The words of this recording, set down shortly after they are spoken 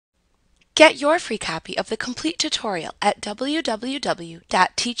Get your free copy of the complete tutorial at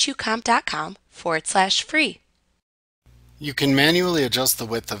www.teachucomp.com/free. You can manually adjust the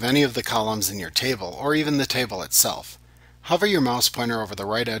width of any of the columns in your table, or even the table itself. Hover your mouse pointer over the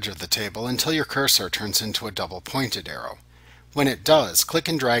right edge of the table until your cursor turns into a double-pointed arrow. When it does, click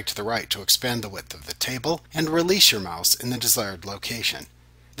and drag to the right to expand the width of the table, and release your mouse in the desired location.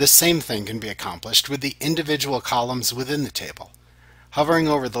 This same thing can be accomplished with the individual columns within the table. Hovering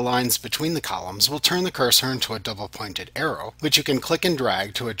over the lines between the columns will turn the cursor into a double-pointed arrow, which you can click and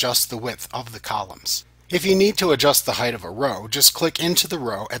drag to adjust the width of the columns. If you need to adjust the height of a row, just click into the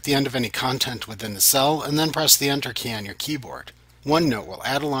row at the end of any content within the cell and then press the Enter key on your keyboard. OneNote will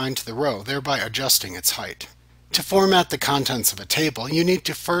add a line to the row, thereby adjusting its height. To format the contents of a table, you need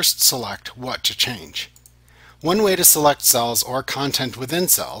to first select what to change. One way to select cells or content within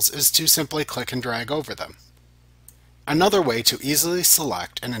cells is to simply click and drag over them. Another way to easily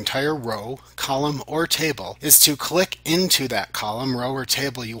select an entire row, column, or table is to click into that column, row, or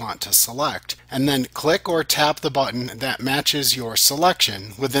table you want to select, and then click or tap the button that matches your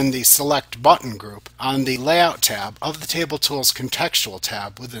selection within the Select Button group on the Layout tab of the Table Tools Contextual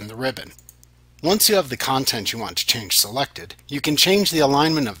tab within the ribbon. Once you have the content you want to change selected, you can change the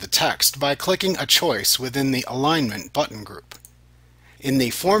alignment of the text by clicking a choice within the Alignment button group. In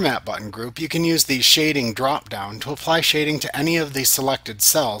the Format button group, you can use the Shading drop-down to apply shading to any of the selected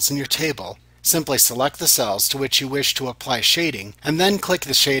cells in your table. Simply select the cells to which you wish to apply shading, and then click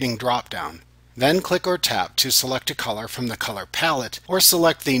the Shading drop-down. Then click or tap to select a color from the color palette, or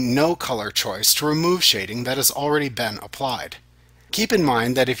select the No Color choice to remove shading that has already been applied. Keep in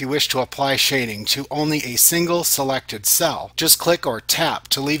mind that if you wish to apply shading to only a single selected cell, just click or tap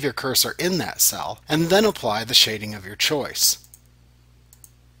to leave your cursor in that cell, and then apply the shading of your choice.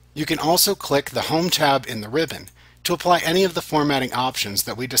 You can also click the Home tab in the ribbon to apply any of the formatting options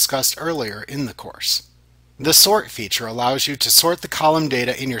that we discussed earlier in the course. The Sort feature allows you to sort the column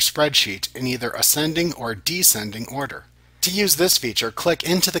data in your spreadsheet in either ascending or descending order. To use this feature, click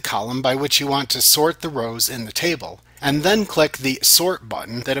into the column by which you want to sort the rows in the table, and then click the Sort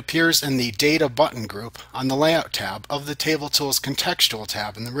button that appears in the Data button group on the Layout tab of the Table Tools Contextual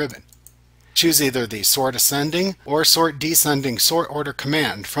tab in the ribbon. Choose either the Sort Ascending or Sort Descending sort order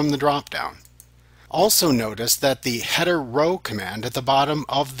command from the drop-down. Also notice that the Header Row command at the bottom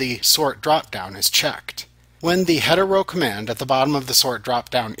of the Sort drop-down is checked. When the Header Row command at the bottom of the Sort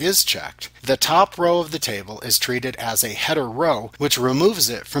drop-down is checked, the top row of the table is treated as a header row, which removes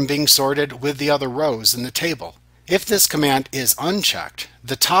it from being sorted with the other rows in the table. If this command is unchecked,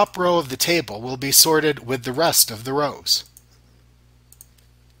 the top row of the table will be sorted with the rest of the rows.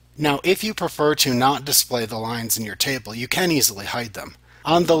 Now, if you prefer to not display the lines in your table, you can easily hide them.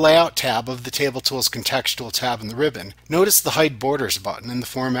 On the Layout tab of the Table Tools Contextual tab in the ribbon, notice the Hide Borders button in the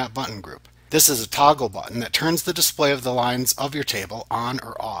Format button group. This is a toggle button that turns the display of the lines of your table on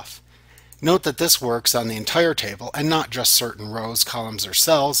or off. Note that this works on the entire table and not just certain rows, columns, or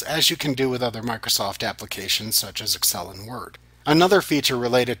cells, as you can do with other Microsoft applications such as Excel and Word. Another feature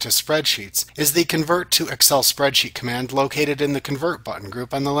related to spreadsheets is the Convert to Excel Spreadsheet command located in the Convert button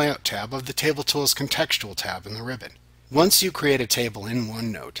group on the Layout tab of the Table Tools Contextual tab in the ribbon. Once you create a table in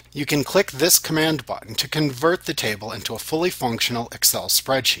OneNote, you can click this command button to convert the table into a fully functional Excel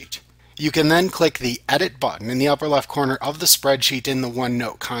spreadsheet. You can then click the Edit button in the upper left corner of the spreadsheet in the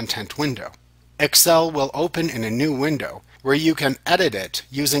OneNote content window. Excel will open in a new window where you can edit it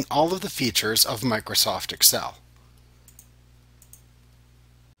using all of the features of Microsoft Excel.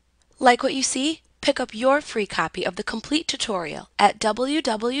 Like what you see? Pick up your free copy of the complete tutorial at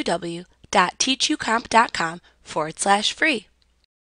www.teachucomp.com/free.